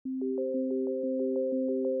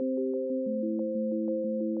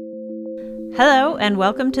Hello, and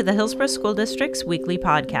welcome to the Hillsborough School District's weekly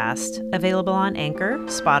podcast, available on Anchor,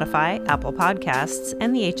 Spotify, Apple Podcasts,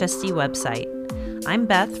 and the HSD website. I'm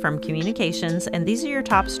Beth from Communications, and these are your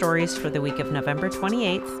top stories for the week of November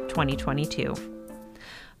 28th, 2022.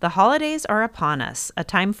 The holidays are upon us, a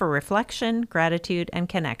time for reflection, gratitude, and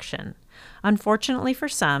connection. Unfortunately for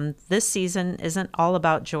some, this season isn't all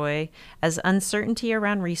about joy, as uncertainty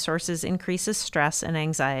around resources increases stress and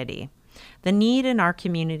anxiety. The need in our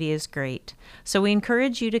community is great, so we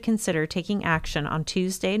encourage you to consider taking action on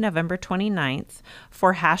Tuesday, November 29th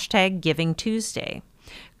for #GivingTuesday.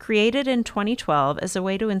 Created in 2012 as a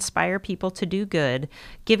way to inspire people to do good,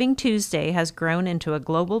 Giving Tuesday has grown into a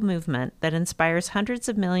global movement that inspires hundreds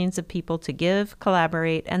of millions of people to give,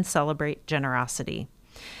 collaborate, and celebrate generosity.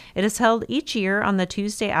 It is held each year on the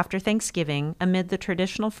Tuesday after Thanksgiving amid the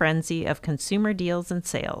traditional frenzy of consumer deals and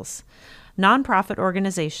sales. Nonprofit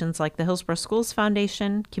organizations like the Hillsborough Schools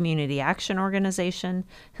Foundation, Community Action Organization,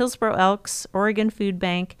 Hillsborough Elks, Oregon Food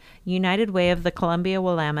Bank, United Way of the Columbia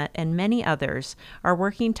Willamette, and many others are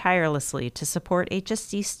working tirelessly to support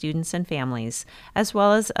HSD students and families, as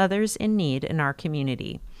well as others in need in our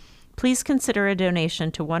community. Please consider a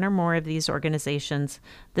donation to one or more of these organizations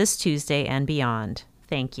this Tuesday and beyond.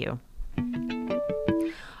 Thank you.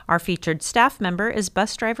 Our featured staff member is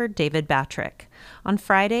bus driver David Batrick. On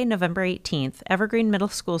Friday, November 18th, Evergreen Middle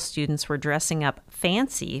School students were dressing up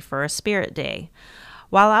fancy for a Spirit Day.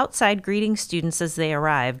 While outside greeting students as they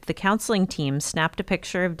arrived, the counseling team snapped a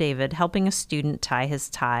picture of David helping a student tie his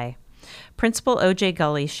tie. Principal O.J.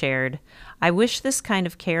 Gully shared, "I wish this kind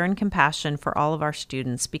of care and compassion for all of our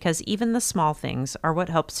students because even the small things are what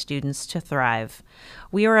helps students to thrive.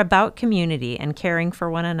 We are about community and caring for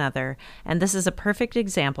one another, and this is a perfect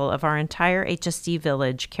example of our entire HSD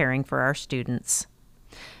village caring for our students."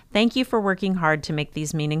 Thank you for working hard to make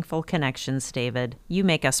these meaningful connections, David. You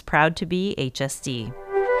make us proud to be HSD.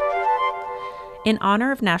 In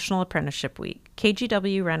honor of National Apprenticeship Week,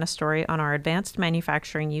 KGW ran a story on our Advanced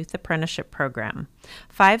Manufacturing Youth Apprenticeship Program.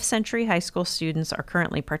 5 Century High School students are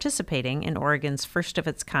currently participating in Oregon's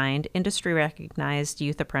first-of-its-kind, industry-recognized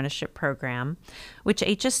youth apprenticeship program, which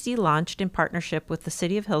HSD launched in partnership with the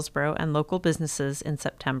City of Hillsborough and local businesses in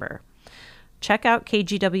September. Check out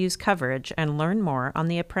KGW's coverage and learn more on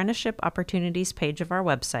the Apprenticeship Opportunities page of our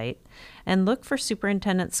website, and look for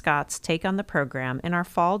Superintendent Scott's take on the program in our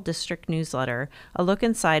fall district newsletter, A Look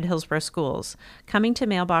Inside Hillsborough Schools, coming to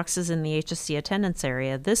mailboxes in the HSD attendance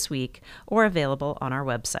area this week or available on our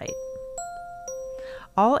website.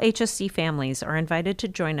 All HSD families are invited to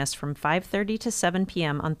join us from 5:30 to 7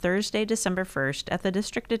 p.m. on Thursday, December 1st at the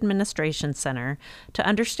District Administration Center to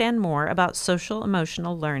understand more about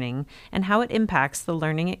social-emotional learning and how it impacts the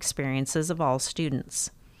learning experiences of all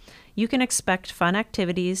students. You can expect fun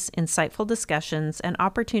activities, insightful discussions, and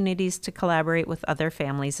opportunities to collaborate with other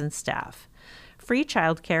families and staff. Free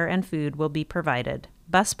childcare and food will be provided.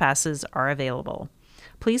 Bus passes are available.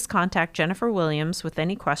 Please contact Jennifer Williams with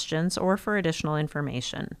any questions or for additional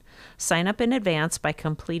information. Sign up in advance by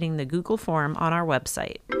completing the Google form on our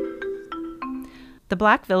website. The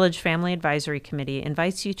Black Village Family Advisory Committee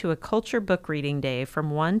invites you to a culture book reading day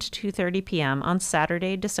from 1 to 2:30 p.m. on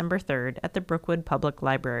Saturday, December 3rd at the Brookwood Public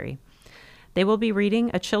Library. They will be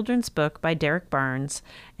reading a children's book by Derek Barnes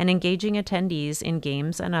and engaging attendees in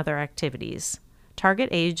games and other activities. Target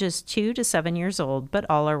age is 2 to 7 years old, but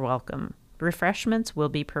all are welcome. Refreshments will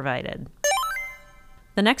be provided.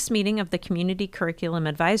 The next meeting of the Community Curriculum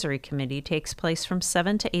Advisory Committee takes place from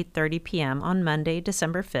 7 to 8:30 p.m. on Monday,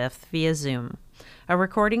 December 5th via Zoom. A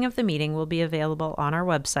recording of the meeting will be available on our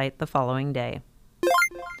website the following day.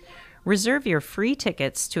 Reserve your free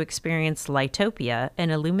tickets to experience Lightopia, an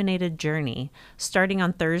illuminated journey, starting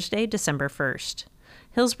on Thursday, December 1st.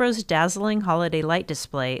 Hillsborough's dazzling holiday light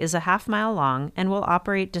display is a half-mile long and will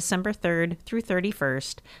operate December 3rd through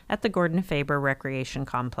 31st at the Gordon Faber Recreation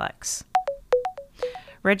Complex.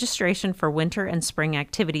 Registration for winter and spring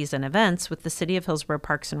activities and events with the City of Hillsborough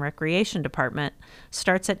Parks and Recreation Department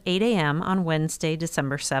starts at 8 a.m. on Wednesday,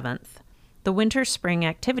 December 7th. The Winter-Spring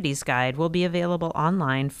Activities Guide will be available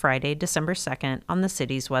online Friday, December 2nd on the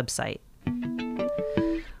city's website.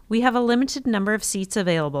 We have a limited number of seats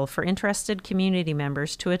available for interested community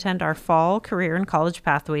members to attend our Fall Career and College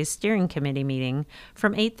Pathways Steering Committee meeting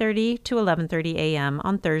from 8:30 to 11:30 a.m.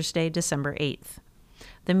 on Thursday, December 8th.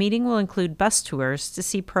 The meeting will include bus tours to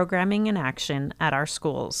see programming in action at our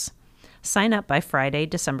schools. Sign up by Friday,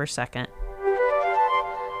 December 2nd.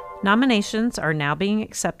 Nominations are now being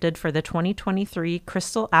accepted for the 2023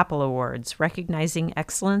 Crystal Apple Awards, recognizing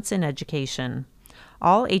excellence in education.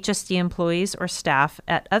 All HSD employees or staff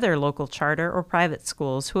at other local charter or private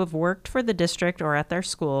schools who have worked for the district or at their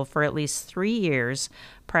school for at least 3 years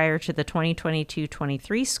prior to the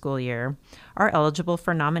 2022-23 school year are eligible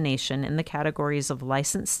for nomination in the categories of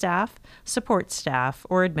licensed staff, support staff,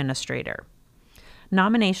 or administrator.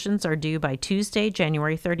 Nominations are due by Tuesday,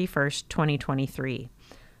 January 31st, 2023.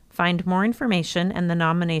 Find more information and the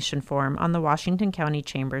nomination form on the Washington County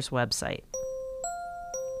Chamber's website.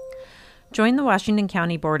 Join the Washington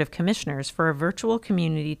County Board of Commissioners for a virtual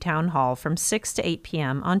community town hall from 6 to 8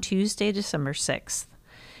 p.m. on Tuesday, December 6th.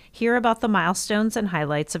 Hear about the milestones and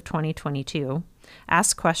highlights of 2022,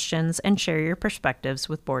 ask questions, and share your perspectives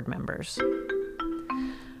with board members.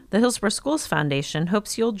 The Hillsborough Schools Foundation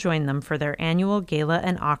hopes you'll join them for their annual gala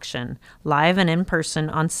and auction, live and in person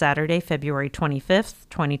on Saturday, February 25th,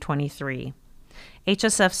 2023.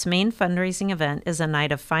 HSF's main fundraising event is a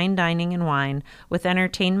night of fine dining and wine with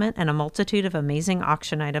entertainment and a multitude of amazing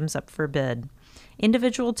auction items up for bid.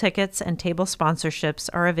 Individual tickets and table sponsorships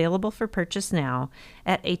are available for purchase now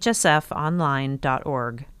at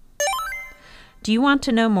hsfonline.org. Do you want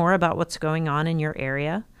to know more about what's going on in your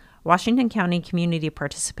area? Washington County Community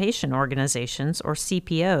Participation Organizations, or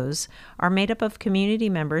CPOs, are made up of community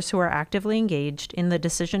members who are actively engaged in the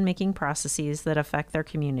decision-making processes that affect their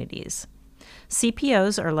communities.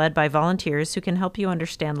 CPOs are led by volunteers who can help you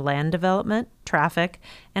understand land development, traffic,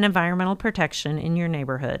 and environmental protection in your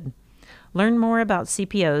neighborhood. Learn more about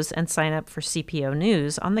CPOs and sign up for CPO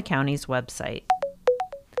News on the county's website.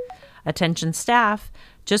 Attention staff,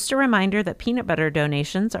 just a reminder that peanut butter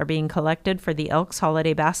donations are being collected for the Elks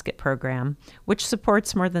Holiday Basket Program, which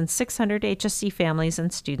supports more than 600 HSD families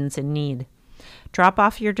and students in need. Drop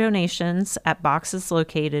off your donations at boxes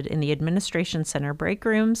located in the Administration Center break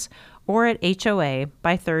rooms or at HOA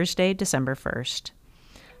by Thursday, December 1st.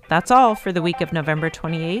 That's all for the week of November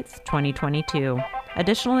 28th, 2022.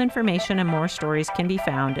 Additional information and more stories can be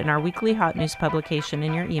found in our weekly hot news publication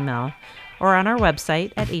in your email or on our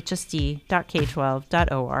website at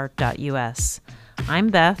hsd.k12.or.us. I'm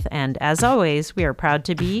Beth, and as always, we are proud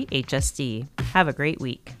to be HSD. Have a great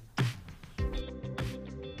week.